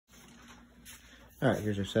All right,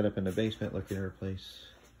 here's our setup in the basement. Looking to replace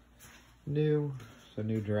new, so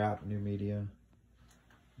new drop, new media.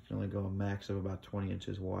 You can only go a max of about 20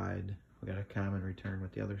 inches wide. We got a common return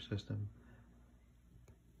with the other system.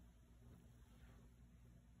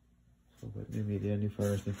 So with new media, new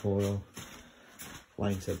furnace, new coil.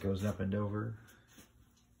 Line set goes up and over.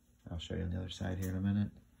 I'll show you on the other side here in a minute.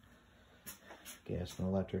 Gas and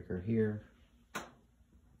electric are here.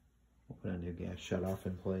 We'll put a new gas shutoff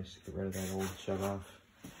in place. Get rid of that old shutoff.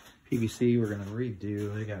 PVC we're going to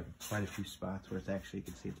redo. They got quite a few spots where it's actually, you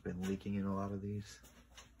can see it's been leaking in a lot of these.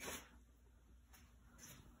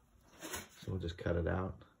 So we'll just cut it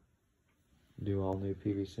out. Do all new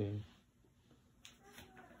PVC.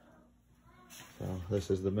 So this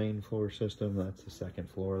is the main floor system. That's the second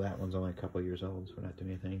floor. That one's only a couple years old, so we're not doing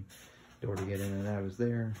anything. Door to get in and out is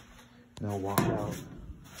there. No walkout.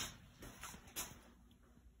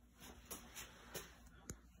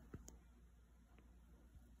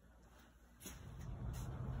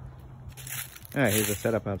 All right, here's the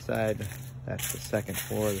setup outside. That's the second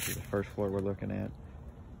floor. This is the first floor we're looking at.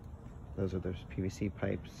 Those are those PVC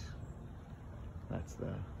pipes. That's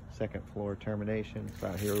the second floor termination. So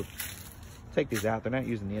out here, take these out. They're not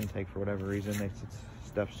using the intake for whatever reason.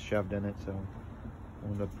 Stuff's shoved in it, so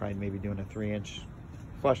we'll end up probably maybe doing a 3-inch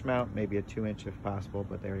flush mount, maybe a 2-inch if possible,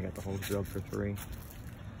 but they already got the holes drilled for 3.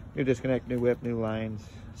 New disconnect, new whip, new lines,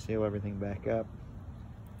 seal everything back up.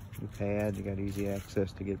 New pads, you got easy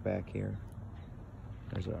access to get back here.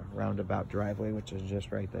 There's a roundabout driveway, which is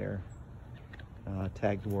just right there.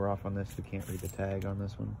 Tags wore off on this. We can't read the tag on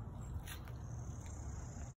this one.